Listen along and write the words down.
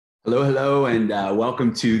Hello, hello, and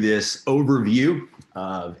welcome to this overview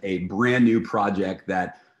of a brand new project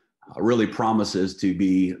that really promises to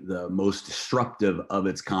be the most disruptive of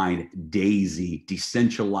its kind, Daisy,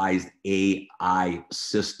 decentralized AI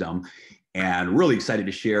system. And really excited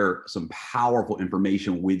to share some powerful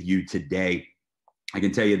information with you today. I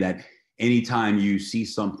can tell you that anytime you see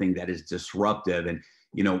something that is disruptive, and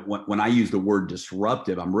when I use the word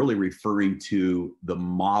disruptive, I'm really referring to the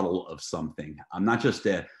model of something. I'm not just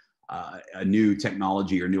a new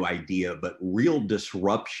technology or new idea, but real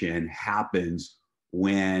disruption happens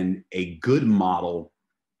when a good model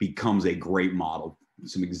becomes a great model.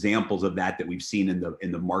 Some examples of that we've seen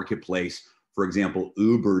in the marketplace. For example,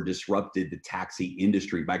 Uber disrupted the taxi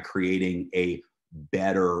industry by creating a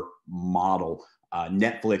better model.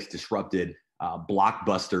 Netflix disrupted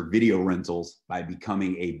blockbuster video rentals by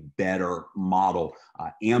becoming a better model.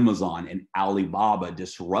 Amazon and Alibaba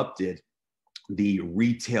disrupted the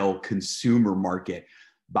retail consumer market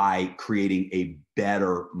by creating a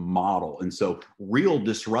better model. And so real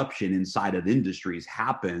disruption inside of industries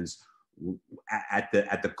happens at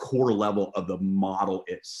the core level of the model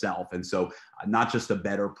itself. And so not just a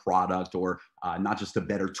better product or not just a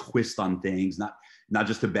better twist on things, not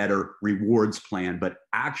just a better rewards plan, but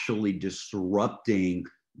actually disrupting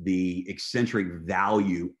the eccentric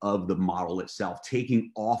value of the model itself, taking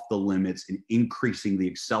off the limits and increasing the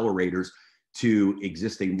accelerators to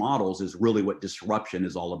existing models is really what disruption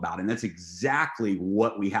is all about. And that's exactly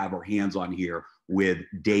what we have our hands on here with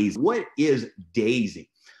Daisy. What is Daisy?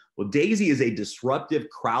 Well, Daisy is a disruptive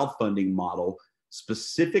crowdfunding model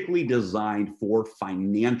specifically designed for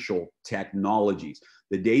financial technologies.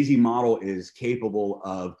 The Daisy model is capable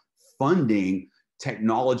of funding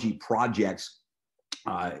technology projects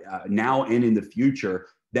now and in the future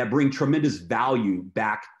that bring tremendous value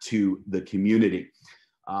back to the community.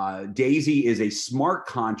 Daisy is a smart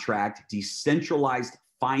contract, decentralized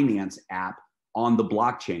finance app on the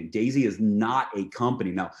blockchain. Daisy is not a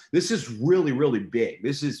company. Now, this is really, really big.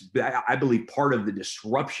 This is, I believe, part of the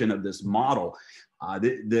disruption of this model.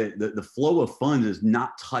 The flow of funds is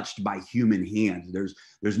not touched by human hands.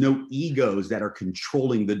 There's no egos that are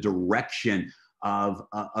controlling the direction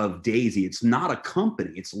of Daisy. It's not a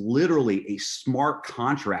company. It's literally a smart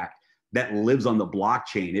contract that lives on the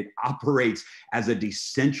blockchain. It operates as a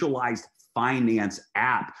decentralized finance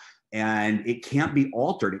app, and it can't be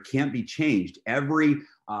altered. It can't be changed. Every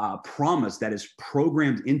promise that is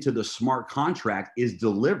programmed into the smart contract is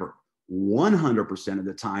delivered 100% of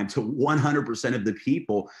the time to 100% of the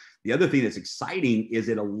people. The other thing that's exciting is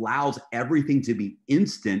it allows everything to be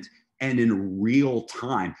instant and in real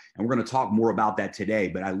time. And we're going to talk more about that today.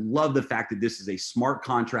 But I love the fact that this is a smart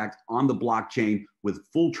contract on the blockchain with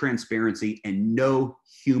full transparency and no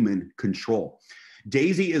human control.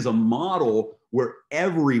 Daisy is a model where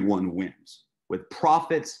everyone wins with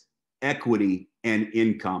profits, equity, and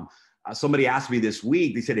income. Somebody asked me this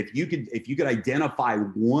week, they said, if you could identify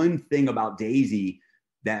one thing about Daisy,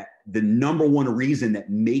 that the number one reason that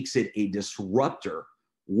makes it a disruptor,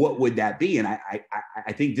 what would that be? And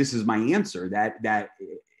I think this is my answer, that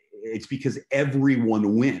it's because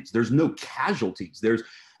everyone wins. There's no casualties.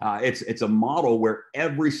 It's a model where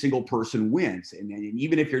every single person wins. And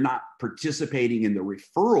even if you're not participating in the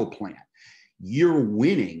referral plan, you're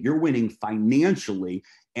winning. You're winning financially.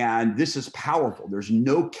 And this is powerful. There's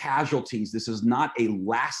no casualties. This is not a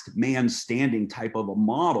last man standing type of a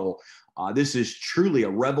model. This is truly a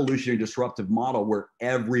revolutionary disruptive model where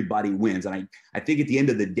everybody wins. And I think at the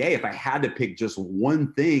end of the day, if I had to pick just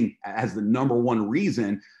one thing as the number one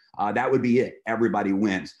reason, that would be it. Everybody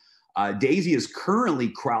wins. Daisy is currently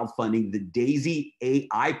crowdfunding the Daisy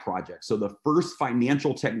AI project. So the first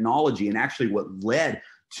financial technology, and actually what led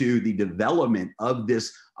to the development of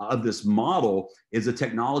this model, is a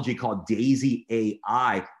technology called Daisy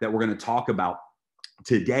AI that we're going to talk about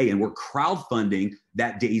today. And we're crowdfunding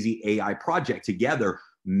that Daisy AI project together.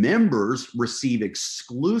 Members receive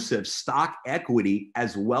exclusive stock equity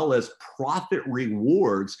as well as profit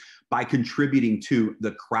rewards by contributing to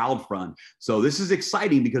the crowd fund. So this is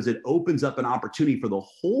exciting because it opens up an opportunity for the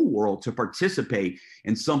whole world to participate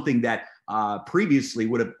in something that previously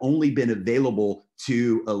would have only been available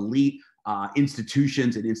to elite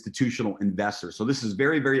institutions and institutional investors. So this is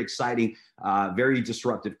very, very exciting, very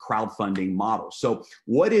disruptive crowdfunding model. So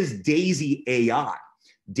what is Daisy AI?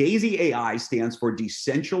 Daisy AI stands for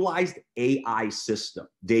Decentralized AI System,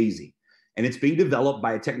 Daisy. And it's being developed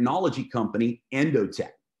by a technology company,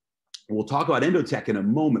 Endotech. We'll talk about endotech in a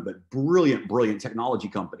moment, but brilliant, brilliant technology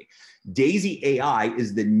company. Daisy AI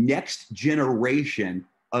is the next generation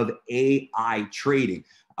of AI trading.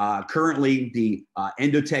 Currently, the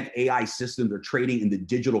endotech AI systems are trading in the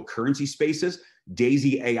digital currency spaces.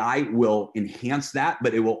 Daisy AI will enhance that,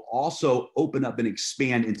 but it will also open up and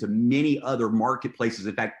expand into many other marketplaces.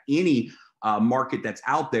 In fact, any market that's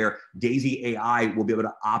out there, Daisy AI will be able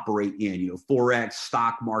to operate in, Forex,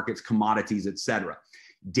 stock markets, commodities, etc.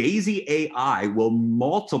 Daisy AI will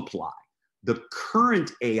multiply the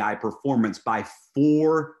current AI performance by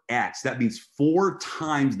 4x. That means 4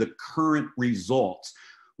 times the current results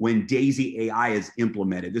when Daisy AI is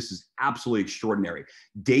implemented. This is absolutely extraordinary.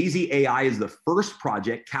 Daisy AI is the first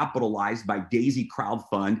project capitalized by Daisy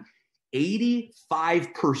Crowdfund.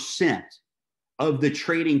 85% of the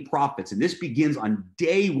trading profits, and this begins on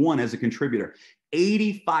day one as a contributor,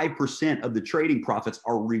 85% of the trading profits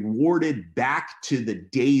are rewarded back to the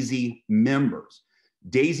Daisy members.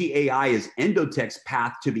 Daisy AI is endotech's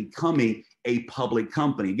path to becoming a public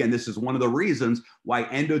company. Again, this is one of the reasons why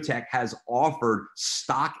endotech has offered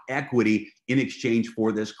stock equity in exchange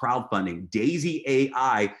for this crowdfunding. Daisy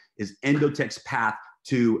AI is endotech's path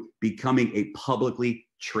to becoming a publicly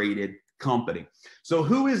traded company. So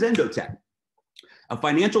who is endotech? A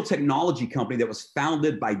financial technology company that was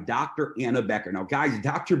founded by Dr. Anna Becker. Now, guys,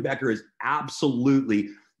 Dr. Becker is absolutely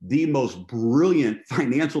the most brilliant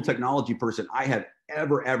financial technology person I have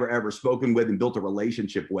ever spoken with and built a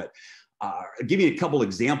relationship with. I'll give you a couple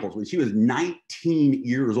examples. When she was 19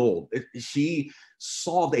 years old, she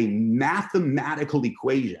solved a mathematical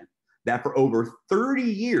equation that for over 30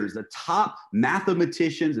 years, the top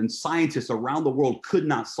mathematicians and scientists around the world could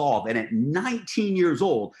not solve. And at 19 years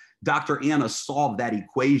old, Dr. Anna solved that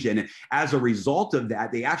equation. And as a result of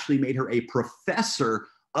that, they actually made her a professor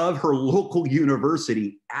of her local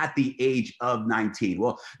university at the age of 19.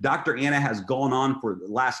 Well, Dr. Anna has gone on for the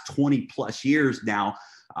last 20 plus years now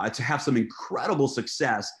to have some incredible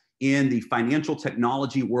success in the financial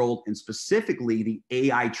technology world and specifically the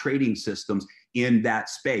AI trading systems in that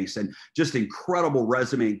space. And just incredible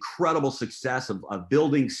resume, incredible success of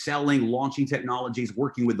building, selling, launching technologies,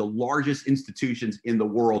 working with the largest institutions in the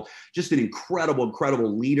world. Just an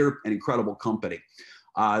incredible leader and incredible company.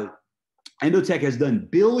 Endotech has done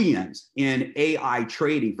billions in AI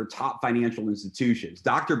trading for top financial institutions.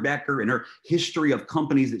 Dr. Becker, in her history of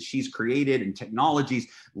companies that she's created and technologies,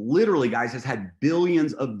 literally, guys, has had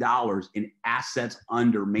billions of dollars in assets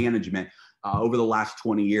under management over the last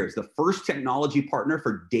 20 years. The first technology partner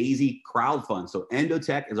for Daisy Crowdfund. So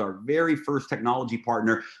Endotech is our very first technology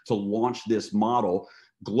partner to launch this model.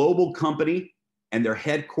 Global company, and they're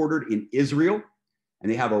headquartered in Israel,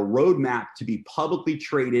 and they have a roadmap to be publicly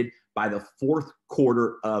traded by the fourth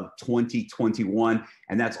quarter of 2021.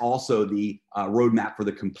 And that's also the roadmap for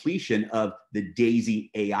the completion of the Daisy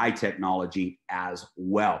AI technology as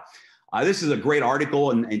well. This is a great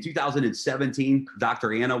article. In 2017,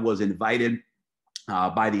 Dr. Anna was invited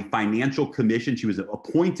by the Financial Commission. She was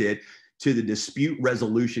appointed to the Dispute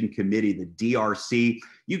Resolution Committee, the DRC.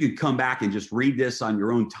 You can come back and just read this on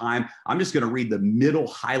your own time. I'm just going to read the middle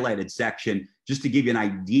highlighted section just to give you an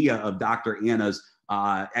idea of Dr. Anna's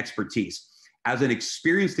expertise. As an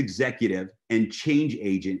experienced executive and change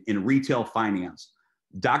agent in retail finance,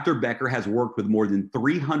 Dr. Becker has worked with more than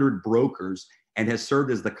 300 brokers and has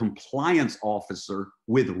served as the compliance officer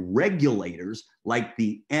with regulators like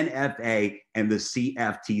the NFA and the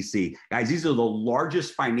CFTC. Guys, these are the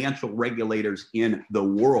largest financial regulators in the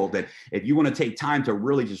world. And if you want to take time to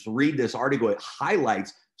really just read this article, it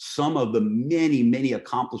highlights some of the many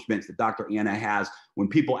accomplishments that Dr. Anna has. When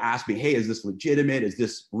people ask me, hey, is this legitimate? Is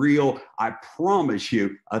this real? I promise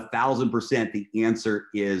you 1,000% the answer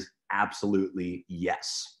is absolutely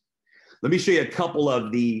yes. Let me show you a couple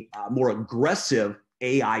of the more aggressive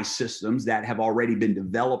AI systems that have already been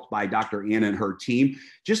developed by Dr. Anna and her team,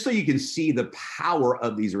 just so you can see the power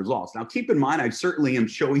of these results. Now, keep in mind, I certainly am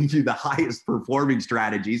showing you the highest performing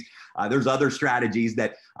strategies. There's other strategies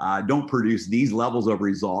that don't produce these levels of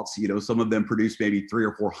results. You know, some of them produce maybe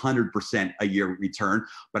 300 or 400% a year return.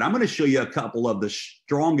 But I'm going to show you a couple of the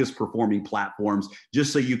strongest performing platforms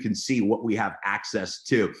just so you can see what we have access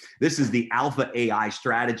to. This is the Alpha AI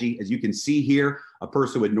strategy. As you can see here, a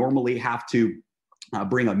person would normally have to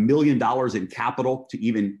bring $1 million in capital to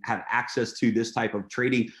even have access to this type of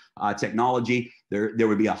trading technology. There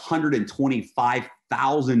would be a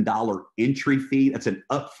 $125,000 entry fee. That's an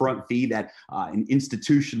upfront fee that an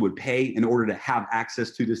institution would pay in order to have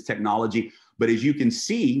access to this technology. But as you can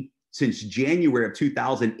see, since January of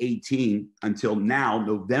 2018 until now,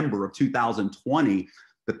 November of 2020,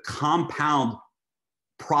 the compound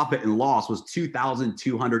profit and loss was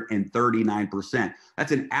 2,239%.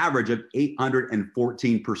 That's an average of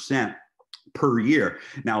 814% per year.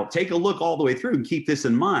 Now, take a look all the way through and keep this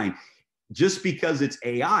in mind. just because it's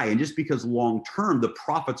AI and just because long-term the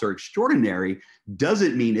profits are extraordinary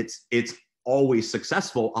doesn't mean it's always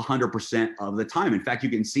successful 100% of the time. In fact, you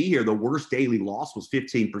can see here the worst daily loss was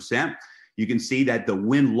 15%. You can see that the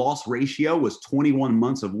win-loss ratio was 21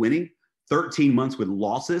 months of winning, 13 months with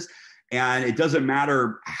losses. And it doesn't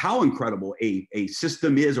matter how incredible a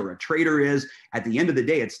system is or a trader is. At the end of the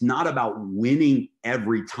day, it's not about winning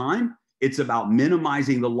every time. It's about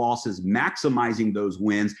minimizing the losses, maximizing those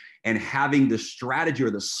wins, and having the strategy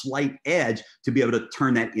or the slight edge to be able to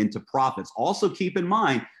turn that into profits. Also keep in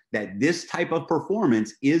mind that this type of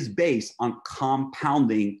performance is based on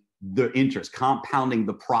compounding the interest, compounding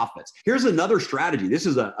the profits. Here's another strategy. This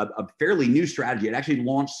is a fairly new strategy. It actually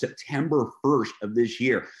launched September 1st of this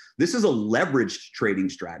year. This is a leveraged trading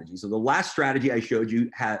strategy. So the last strategy I showed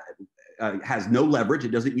you has no leverage.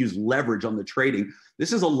 It doesn't use leverage on the trading.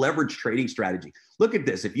 This is a leverage trading strategy. Look at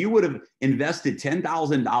this. If you would have invested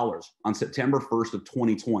 $10,000 on September 1st of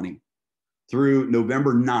 2020 through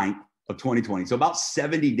November 9th of 2020, so about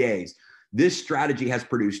 70 days, this strategy has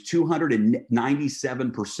produced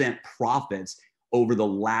 297% profits over the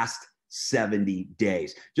last 70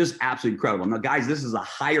 days. Just absolutely incredible. Now, guys, this is a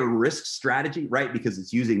higher risk strategy, right? Because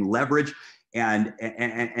it's using leverage. And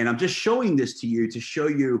I'm just showing this to you to show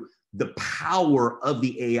you the power of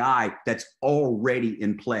the AI that's already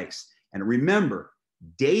in place. And remember,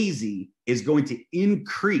 Daisy is going to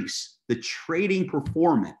increase the trading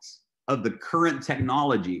performance of the current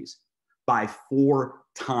technologies by 4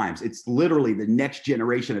 times. It's literally the next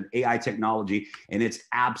generation of AI technology, and it's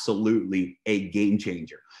absolutely a game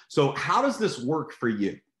changer. So how does this work for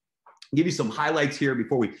you? I'll give you some highlights here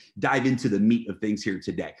before we dive into the meat of things here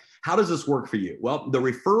today. How does this work for you? Well, the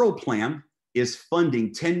referral plan is funding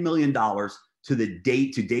 $10 million to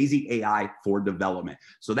Daisy AI for development.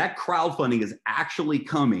 So that crowdfunding is actually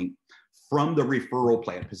coming from the referral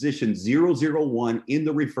plan. Position 001 in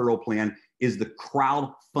the referral plan is the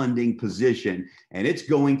crowdfunding position, and it's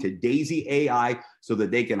going to Daisy AI so that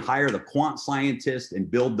they can hire the quant scientists and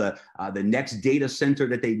build the next data center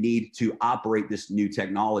that they need to operate this new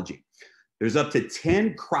technology. There's up to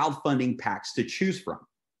 10 crowdfunding packs to choose from,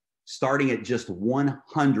 starting at just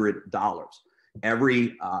 $100.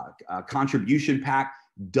 Every contribution pack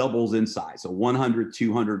doubles in size. So 100,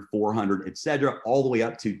 200, 400, et cetera, all the way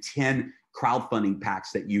up to 10 crowdfunding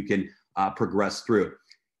packs that you can progress through.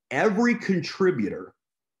 Every contributor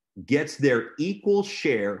gets their equal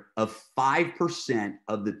share of 5%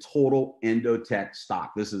 of the total endotech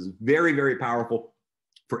stock. This is very, very powerful.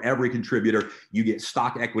 For every contributor, you get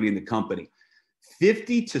stock equity in the company.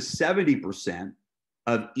 50 to 70%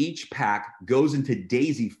 of each pack goes into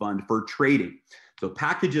Daisy Fund for trading. So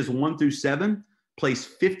packages 1 through 7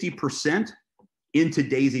 place 50% into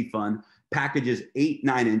Daisy Fund. Packages 8,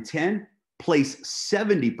 9, and 10 place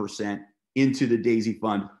 70% into the Daisy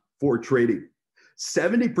Fund for trading.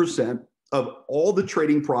 70% of all the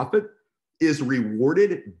trading profit is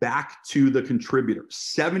rewarded back to the contributor.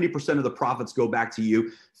 70% of the profits go back to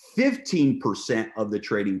you. 15% of the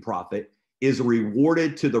trading profit is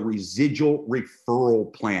rewarded to the residual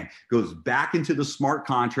referral plan. Goes back into the smart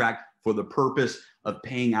contract for the purpose of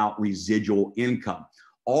paying out residual income.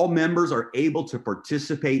 All members are able to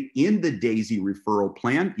participate in the Daisy referral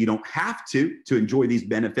plan. You don't have to enjoy these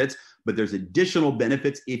benefits, but there's additional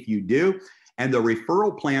benefits if you do. And the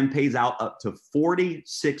referral plan pays out up to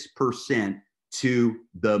 46% to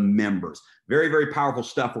the members. Very, very powerful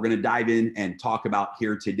stuff we're going to dive in and talk about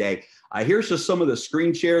here today. Here's just some of the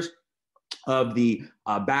screen shares of the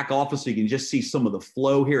back office, so you can just see some of the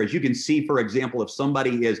flow here. As you can see, for example, if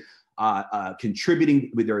somebody is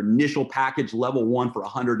contributing with their initial package, level 1 for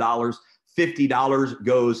 $100, $50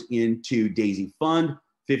 goes into Daisy Fund,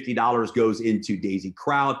 $50 goes into Daisy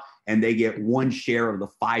Crowd, and they get 1 share of the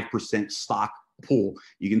 5% stock pool.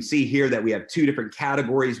 You can see here that we have 2 different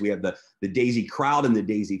categories. We have the Daisy Crowd and the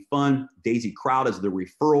Daisy Fund. Daisy Crowd is the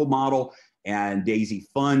referral model, and Daisy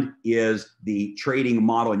Fund is the trading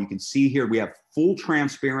model. And you can see here we have full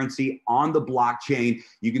transparency on the blockchain.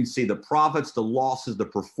 You can see the profits, the losses, the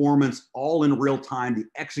performance, all in real time, the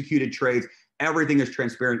executed trades. Everything is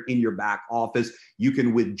transparent in your back office. You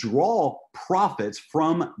can withdraw profits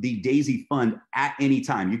from the Daisy Fund at any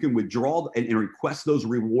time. You can withdraw and request those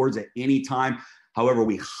rewards at any time. However,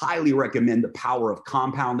 we highly recommend the power of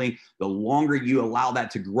compounding. The longer you allow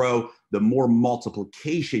that to grow, the more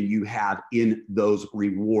multiplication you have in those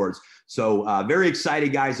rewards. So very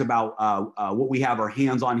excited, guys, about what we have our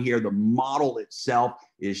hands on here. The model itself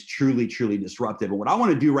is truly, truly disruptive. And what I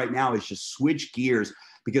want to do right now is just switch gears,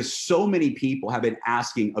 because so many people have been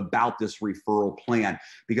asking about this referral plan.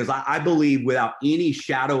 Because I believe without any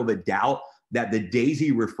shadow of a doubt, that the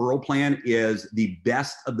Daisy referral plan is the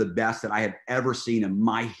best of the best that I have ever seen in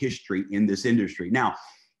my history in this industry. Now,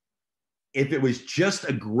 if it was just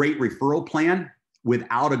a great referral plan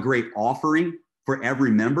without a great offering for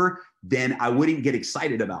every member, then I wouldn't get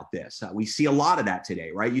excited about this. We see a lot of that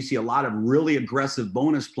today, right? You see a lot of really aggressive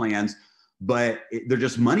bonus plans, but they're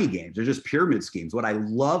just money games. They're just pyramid schemes. What I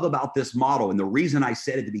love about this model, and the reason I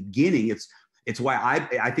said at the beginning, it's why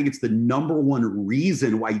I think it's the #1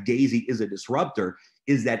 reason why Daisy is a disruptor,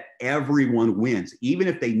 is that everyone wins. Even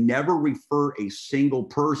if they never refer a single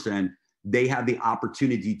person, they have the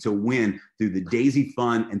opportunity to win through the Daisy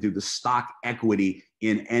Fund and through the stock equity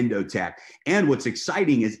in endotech. And what's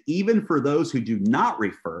exciting is even for those who do not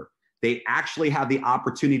refer, they actually have the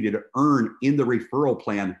opportunity to earn in the referral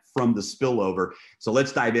plan from the spillover. So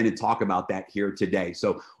let's dive in and talk about that here today.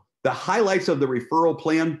 So the highlights of the referral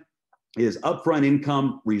plan is upfront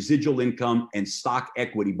income, residual income, and stock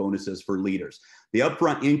equity bonuses for leaders. The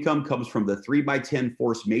upfront income comes from the 3x10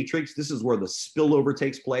 force matrix. This is where the spillover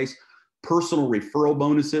takes place. Personal referral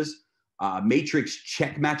bonuses, matrix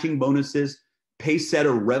check matching bonuses,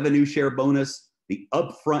 Paysetter revenue share bonus, the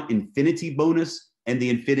upfront infinity bonus, and the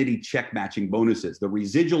infinity check matching bonuses. The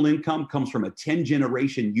residual income comes from a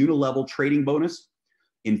 10-generation unilevel trading bonus,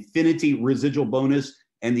 infinity residual bonus,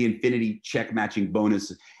 and the infinity check matching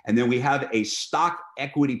bonus. And then we have a stock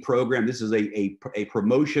equity program. This is a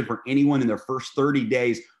promotion for anyone in their first 30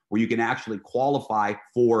 days where you can actually qualify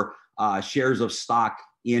for shares of stock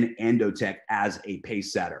in endotech as a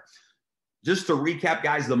Paysetter. Just to recap,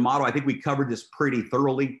 guys, the model, I think we covered this pretty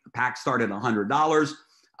thoroughly. Packs start at $100.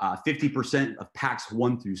 50% of packs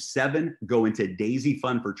 1 through 7 go into Daisy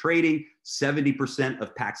Fund for trading. 70%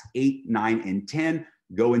 of packs 8, 9, and 10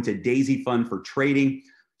 go into Daisy Fund for trading.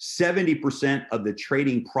 70% of the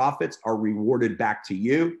trading profits are rewarded back to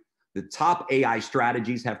you. The top AI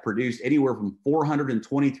strategies have produced anywhere from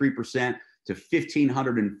 423% to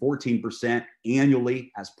 1,514%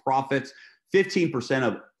 annually as profits. 15%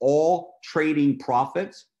 of all trading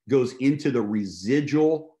profits goes into the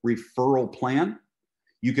residual referral plan.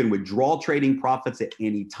 You can withdraw trading profits at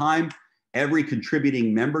any time. Every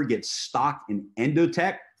contributing member gets stock in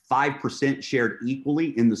endotech, 5% shared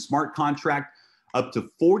equally in the smart contract, up to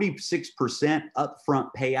 46% upfront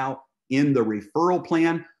payout in the referral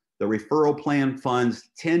plan. The referral plan funds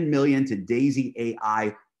 $10 million to Daisy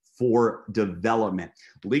AI for development.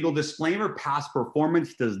 Legal disclaimer, past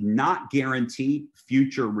performance does not guarantee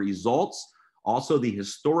future results. Also, the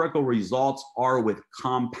historical results are with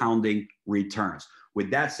compounding returns.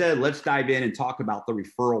 With that said, let's dive in and talk about the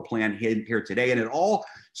referral plan here today. And it all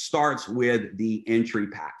starts with the entry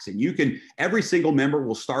packs. And every single member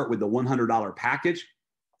will start with the $100 package.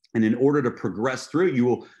 And in order to progress through, you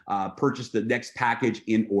will purchase the next package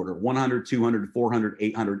in order, 100, 200, 400,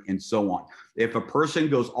 800, and so on. If a person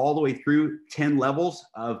goes all the way through 10 levels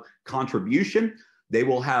of contribution, they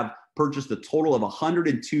will have purchased a total of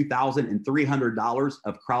 $102,300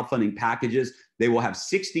 of crowdfunding packages. They will have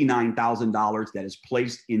 $69,000 that is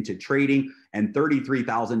placed into trading and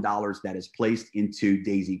 $33,000 that is placed into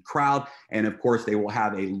Daisy Crowd. And of course, they will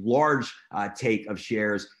have a large take of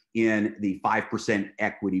shares in the 5%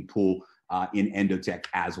 equity pool in endotech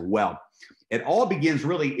as well. It all begins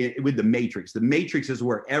really with the matrix. The matrix is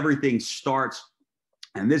where everything starts.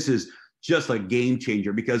 And this is just a game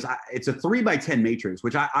changer because it's a 3x10 matrix,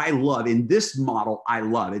 which I love. In this model, I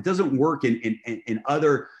love. It doesn't work in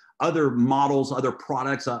other models, other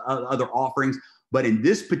products, other offerings. But in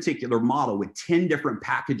this particular model with 10 different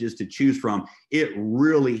packages to choose from, it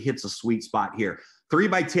really hits a sweet spot here.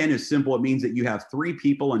 3x10 is simple. It means that you have 3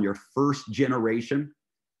 people on your first generation,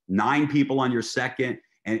 9 people on your second,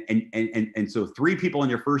 and so 3 people on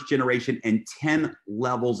your first generation and 10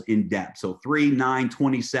 levels in depth. So 3, 9,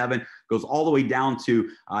 27 goes all the way down to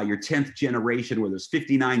your 10th generation where there's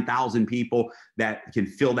 59,000 people that can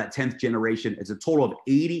fill that 10th generation. It's a total of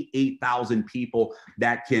 88,000 people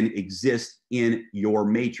that can exist in your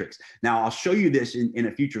matrix. Now, I'll show you this in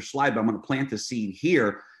a future slide, but I'm going to plant the seed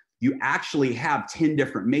here. You actually have 10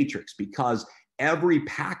 different matrix because every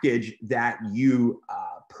package that you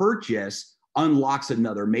purchase unlocks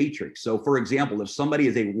another matrix. So for example, if somebody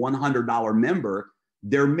is a $100 member,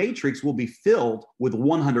 their matrix will be filled with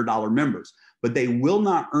 $100 members, but they will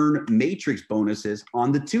not earn matrix bonuses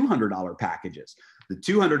on the $200 packages. The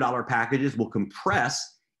 $200 packages will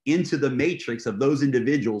compress into the matrix of those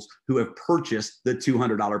individuals who have purchased the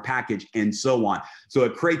 $200 package and so on. So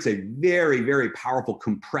it creates a very, very powerful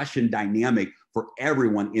compression dynamic for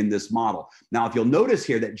everyone in this model. Now, if you'll notice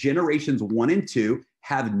here that generations 1 and 2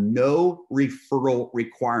 have no referral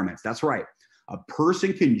requirements. That's right. A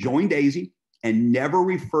person can join Daisy, and never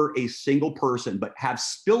refer a single person, but have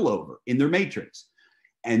spillover in their matrix.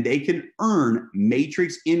 And they can earn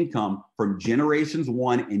matrix income from generations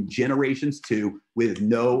 1 and generations 2 with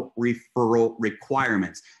no referral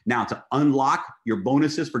requirements. Now, to unlock your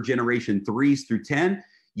bonuses for generation 3s through 10,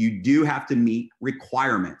 you do have to meet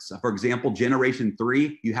requirements. For example, generation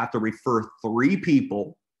 3, you have to refer 3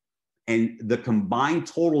 people, and the combined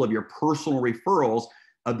total of your personal referrals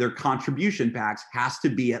of their contribution packs has to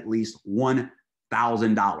be at least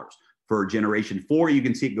 $1,000. For generation 4, you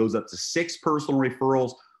can see it goes up to 6 personal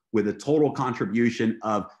referrals with a total contribution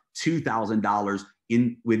of $2,000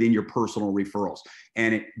 within your personal referrals.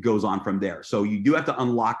 And it goes on from there. So you do have to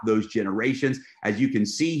unlock those generations. As you can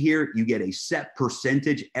see here, you get a set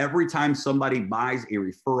percentage every time somebody buys a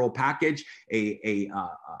referral package, a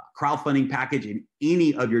crowdfunding package in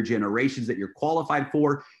any of your generations that you're qualified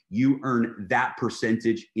for. You earn that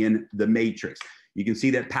percentage in the matrix. You can see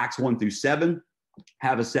that packs 1 through 7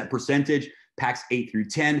 have a set percentage. Packs 8 through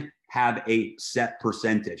 10 have a set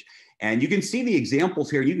percentage. And you can see the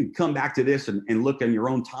examples here. You can come back to this and look on your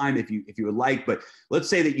own time if you would like. But let's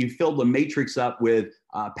say that you filled the matrix up with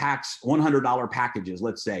packs, $100 packages,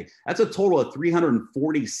 let's say. That's a total of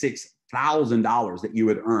 $346,000 that you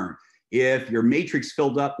would earn. If your matrix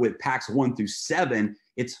filled up with packs 1 through 7,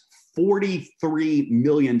 it's $43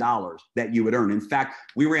 million that you would earn. In fact,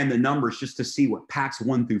 we ran the numbers just to see what packs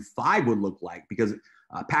 1 through 5 would look like, because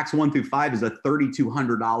packs 1 through 5 is a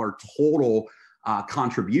 $3,200 total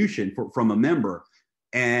contribution from a member.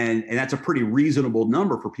 And that's a pretty reasonable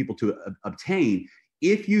number for people to obtain.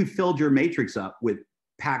 If you filled your matrix up with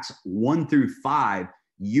packs 1 through 5,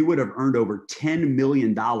 you would have earned over $10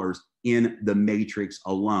 million in the matrix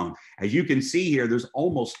alone. As you can see here, there's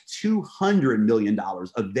almost $200 million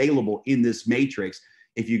available in this matrix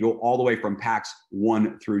if you go all the way from packs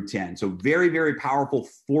 1 through 10. So very, very powerful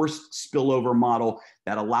forced spillover model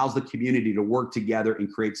that allows the community to work together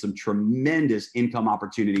and create some tremendous income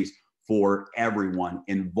opportunities for everyone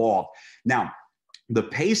involved. Now, the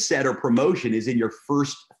pace setter promotion is in your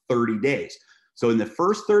first 30 days. So in the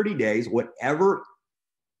first 30 days, whatever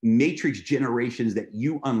matrix generations that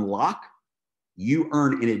you unlock, you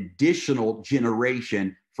earn an additional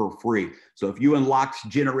generation for free. So if you unlocked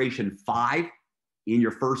generation 5 in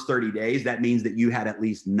your first 30 days, that means that you had at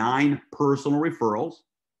least 9 personal referrals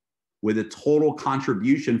with a total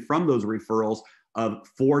contribution from those referrals of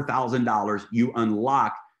 $4,000. You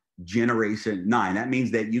unlock generation 9. That means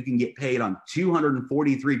that you can get paid on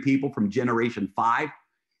 243 people from generation 5.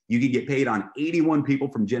 You can get paid on 81 people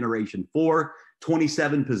from generation 4,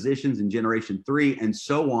 27 positions in generation 3, and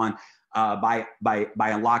so on by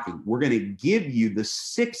unlocking. We're going to give you the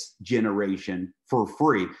 6th generation for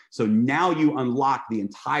free. So now you unlock the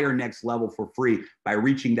entire next level for free by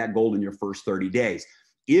reaching that goal in your first 30 days.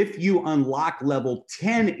 If you unlock level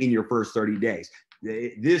 10 in your first 30 days,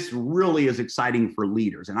 this really is exciting for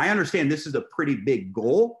leaders. And I understand this is a pretty big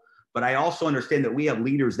goal, but I also understand that we have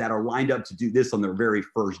leaders that are lined up to do this on their very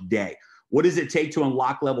first day. What does it take to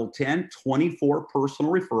unlock level 10? 24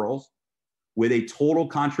 personal referrals with a total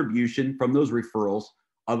contribution from those referrals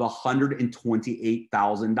of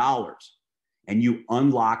 $128,000. And you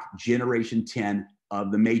unlock generation 10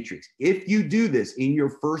 of the matrix. If you do this in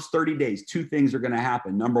your first 30 days, 2 things are going to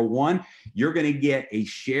happen. Number 1, you're going to get a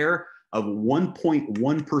share of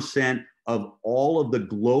 1.1% of all of the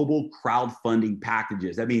global crowdfunding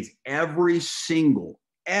packages. That means every single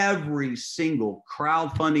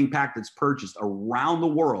crowdfunding pack that's purchased around the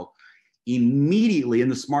world, immediately in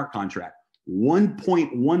the smart contract,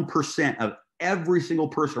 1.1% of every single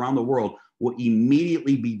person around the world will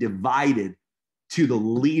immediately be divided to the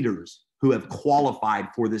leaders who have qualified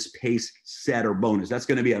for this pace setter bonus. That's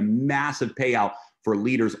going to be a massive payout for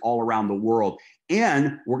leaders all around the world.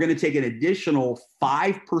 And we're going to take an additional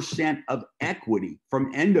 5% of equity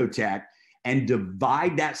from Endotech and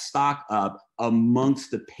divide that stock up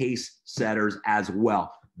amongst the pace setters as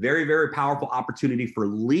well. Very, very powerful opportunity for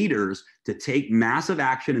leaders to take massive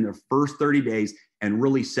action in their first 30 days and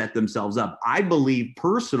really set themselves up. I believe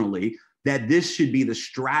personally that this should be the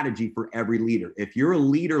strategy for every leader. If you're a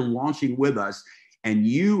leader launching with us and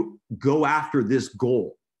you go after this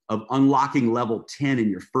goal of unlocking level 10 in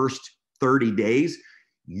your first 30 days,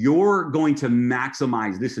 you're going to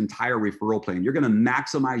maximize this entire referral plan. You're going to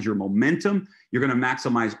maximize your momentum. You're going to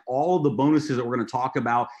maximize all of the bonuses that we're going to talk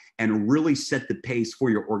about and really set the pace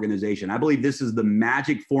for your organization. I believe this is the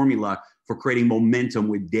magic formula for creating momentum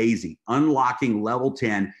with Daisy, unlocking level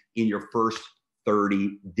 10 in your first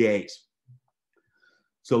 30 days.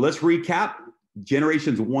 So let's recap.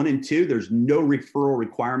 Generations 1 and 2, there's no referral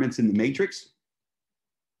requirements in the matrix.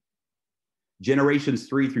 Generations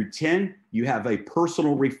 3 through 10, you have a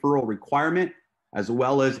personal referral requirement, as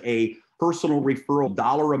well as a personal referral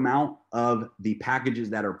dollar amount of the packages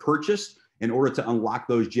that are purchased in order to unlock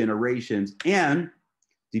those generations. And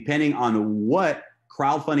depending on what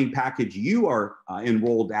crowdfunding package you are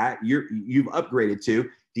enrolled at, you've upgraded to,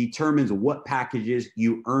 determines what packages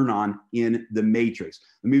you earn on in the matrix.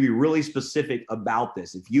 Let me be really specific about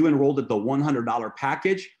this. If you enrolled at the $100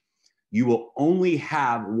 package, you will only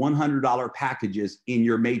have $100 packages in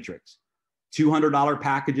your matrix. $200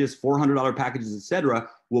 packages, $400 packages, etc.,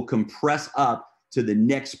 will compress up to the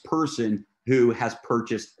next person who has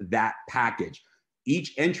purchased that package.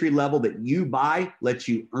 Each entry level that you buy lets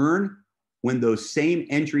you earn when those same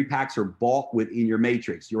entry packs are bought within your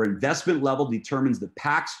matrix. Your investment level determines the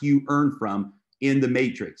packs you earn from in the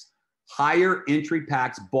matrix. Higher entry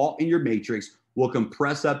packs bought in your matrix will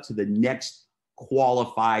compress up to the next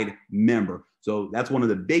qualified member. So that's one of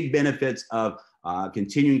the big benefits of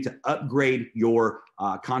continuing to upgrade your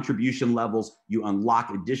contribution levels. You unlock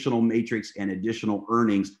additional matrix and additional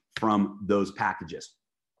earnings from those packages.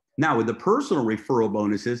 Now, with the personal referral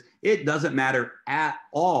bonuses, it doesn't matter at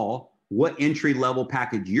all what entry level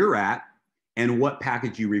package you're at and what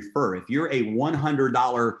package you refer. If you're a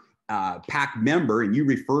 $100 pack member and you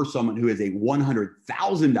refer someone who is a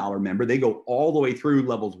 $100,000 member, they go all the way through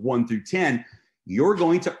levels 1 through 10, you're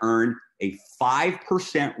going to earn a 5%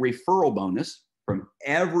 referral bonus from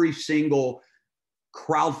every single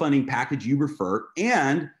crowdfunding package you refer,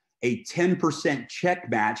 and a 10% check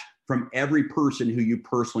match from every person who you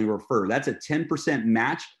personally refer. That's a 10%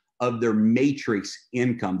 match of their matrix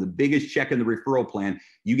income. The biggest check in the referral plan,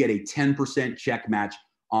 you get a 10% check match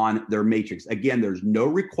on their matrix. Again, there's no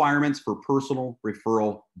requirements for personal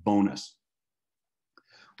referral bonus.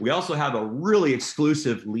 We also have a really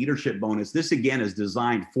exclusive leadership bonus. This again is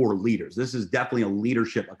designed for leaders. This is definitely a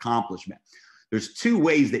leadership accomplishment. There's two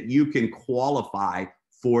ways that you can qualify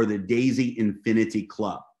for the Daisy Infinity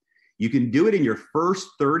Club. You can do it in your first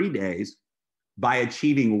 30 days by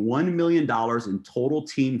achieving $1 million in total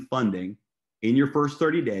team funding in your first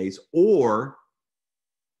 30 days, or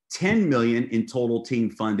 $10 million in total team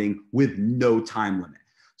funding with no time limit.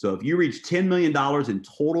 So if you reach $10 million in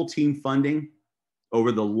total team funding over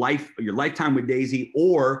your lifetime with Daisy,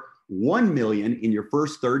 or $1 million in your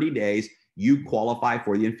first 30 days, you qualify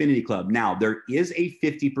for the Infinity Club. Now, there is a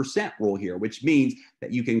 50% rule here, which means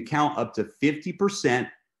that you can count up to 50%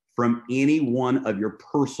 from any one of your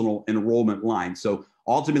personal enrollment lines. So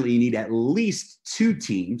ultimately, you need at least 2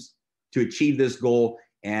 teams to achieve this goal.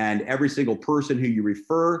 And every single person who you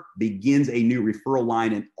refer begins a new referral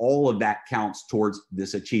line, and all of that counts towards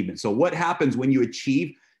this achievement. So what happens when you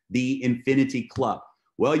achieve the Infinity Club?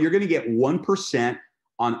 Well, you're going to get 1%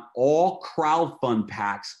 on all crowdfund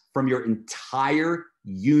packs from your entire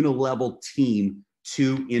unilevel team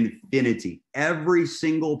to infinity. Every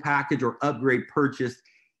single package or upgrade purchased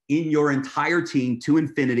in your entire team to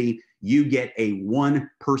infinity, you get a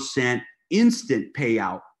 1% instant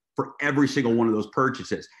payout for every single one of those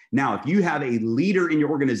purchases. Now, if you have a leader in your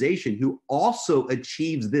organization who also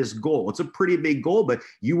achieves this goal, it's a pretty big goal, but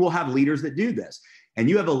you will have leaders that do this, and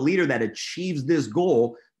you have a leader that achieves this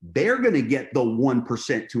goal, they're going to get the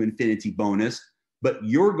 1% to infinity bonus, but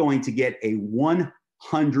you're going to get a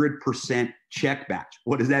 100% check match.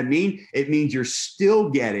 What does that mean? It means you're still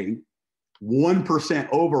getting 1%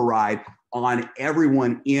 override on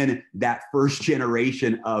everyone in that first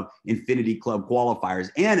generation of Infinity Club qualifiers.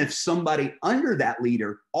 And if somebody under that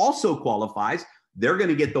leader also qualifies, they're going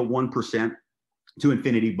to get the 1% to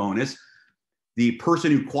infinity bonus. The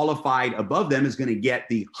person who qualified above them is going to get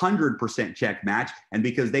the 100% check match. And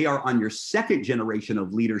because they are on your second generation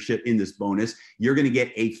of leadership in this bonus, you're going to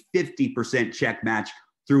get a 50% check match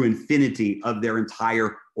through infinity of their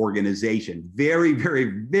entire organization. Very,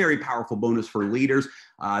 very, very powerful bonus for leaders.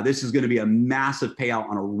 This is going to be a massive payout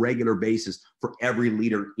on a regular basis for every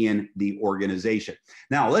leader in the organization.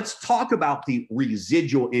 Now, let's talk about the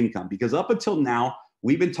residual income, because up until now,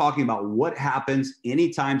 we've been talking about what happens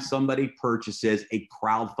anytime somebody purchases a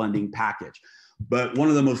crowdfunding package. But one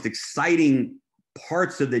of the most exciting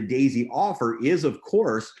parts of the Daisy offer is, of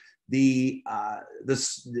course, the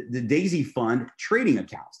Daisy Fund trading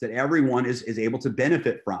accounts that everyone is able to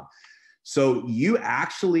benefit from. So you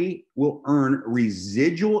actually will earn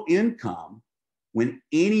residual income when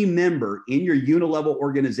any member in your unilevel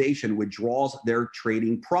organization withdraws their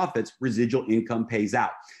trading profits. Residual income pays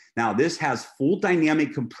out. Now, this has full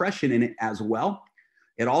dynamic compression in it as well.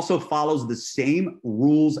 It also follows the same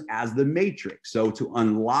rules as the matrix. So to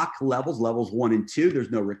unlock levels 1 and 2, there's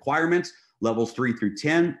no requirements. Levels 3 through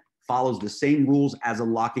 10 follows the same rules as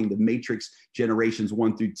unlocking the matrix generations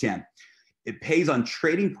 1 through 10. It pays on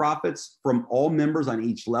trading profits from all members on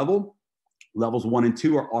each level. Levels 1 and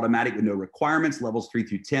 2 are automatic with no requirements. Levels 3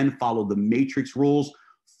 through 10 follow the matrix rules.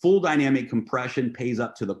 Full dynamic compression pays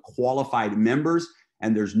up to the qualified members,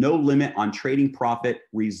 and there's no limit on trading profit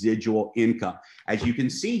residual income. As you can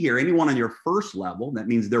see here, anyone on your first level, that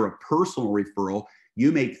means they're a personal referral,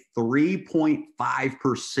 you make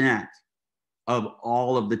 3.5% of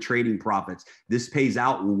all of the trading profits. This pays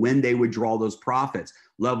out when they withdraw those profits.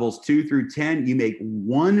 Levels 2 through 10, you make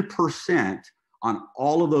 1% on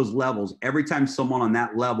all of those levels every time someone on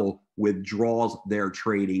that level withdraws their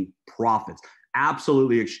trading profits.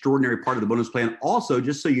 Absolutely extraordinary part of the bonus plan. Also,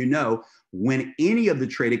 just so you know, when any of the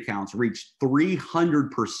trade accounts reach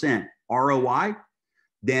 300% ROI,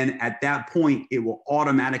 then at that point, it will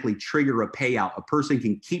automatically trigger a payout. A person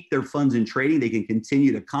can keep their funds in trading. They can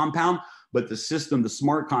continue to compound, but the system, the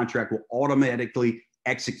smart contract, will automatically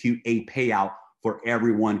execute a payout for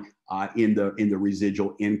everyone in the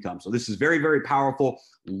residual income. So this is very, very powerful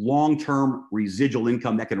long-term residual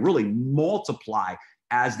income that can really multiply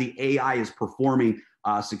as the AI is performing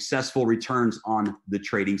successful returns on the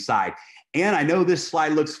trading side. And I know this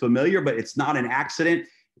slide looks familiar, but it's not an accident.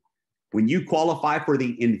 When you qualify for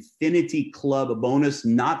the Infinity Club bonus,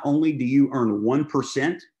 not only do you earn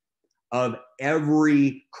 1% of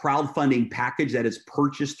every crowdfunding package that is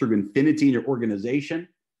purchased through Infinity in your organization,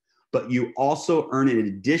 but you also earn an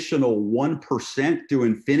additional 1% through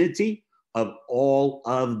Infinity of all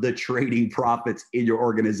of the trading profits in your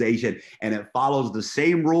organization. And it follows the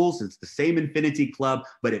same rules. It's the same Infinity Club,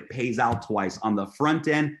 but it pays out twice on the front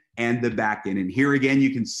end and the back end. And here again,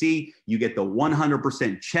 you can see you get the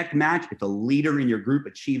 100% check match if a leader in your group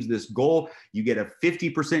achieves this goal. You get a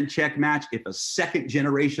 50% check match if a second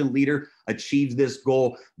generation leader achieves this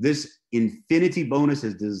goal. This Infinity bonus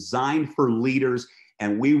is designed for leaders,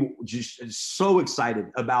 and we just so excited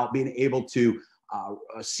about being able to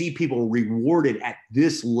see people rewarded at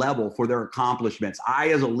this level for their accomplishments. I,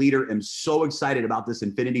 as a leader, am so excited about this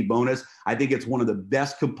Infinity bonus. I think it's one of the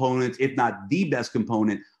best components, if not the best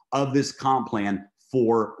component, of this comp plan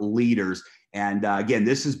for leaders. And again,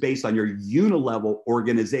 this is based on your unilevel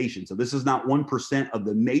organization. So this is not 1% of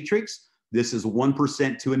the matrix. This is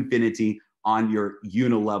 1% to Infinity on your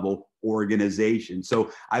unilevel organization.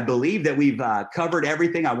 So I believe that we've covered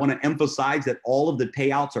everything. I want to emphasize that all of the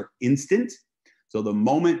payouts are instant. So the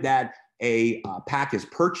moment that a pack is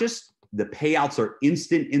purchased, the payouts are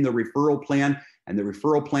instant in the referral plan, and the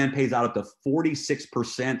referral plan pays out up to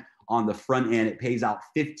 46% on the front end. It pays out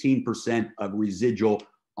 15% of residual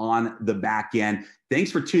on the back end.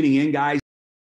 Thanks for tuning in, guys.